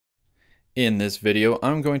In this video,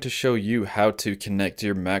 I'm going to show you how to connect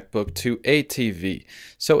your MacBook to a TV.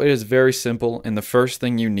 So it is very simple, and the first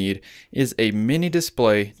thing you need is a mini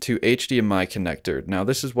display to HDMI connector. Now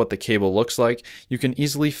this is what the cable looks like. You can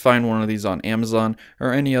easily find one of these on Amazon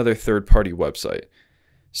or any other third-party website.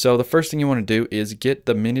 So the first thing you want to do is get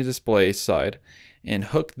the mini display side and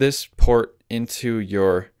hook this port into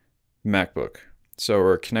your MacBook. So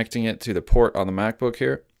we're connecting it to the port on the MacBook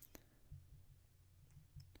here.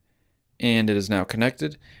 And it is now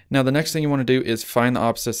connected. Now the next thing you want to do is find the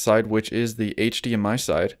opposite side, which is the HDMI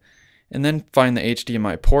side, and then find the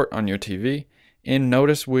HDMI port on your TV, and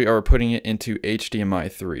notice we are putting it into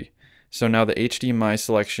HDMI 3. So now the HDMI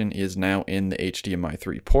selection is now in the HDMI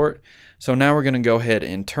 3 port. So now we're going to go ahead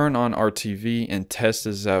and turn on our TV and test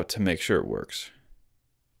this out to make sure it works.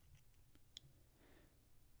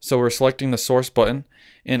 So we're selecting the source button,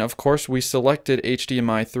 and of course we selected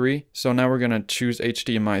HDMI 3, so now we're going to choose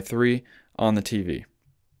HDMI 3 on the TV.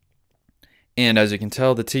 And as you can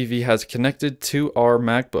tell, the TV has connected to our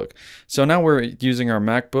MacBook. So now we're using our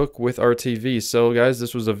MacBook with our TV. So guys,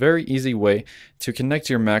 this was a very easy way to connect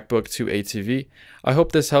your MacBook to a TV. I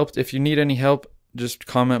hope this helped. If you need any help, just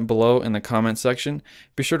comment below in the comment section.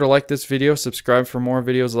 Be sure to like this video, subscribe for more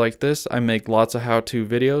videos like this. I make lots of how-to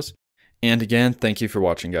videos. And again, thank you for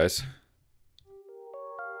watching, guys.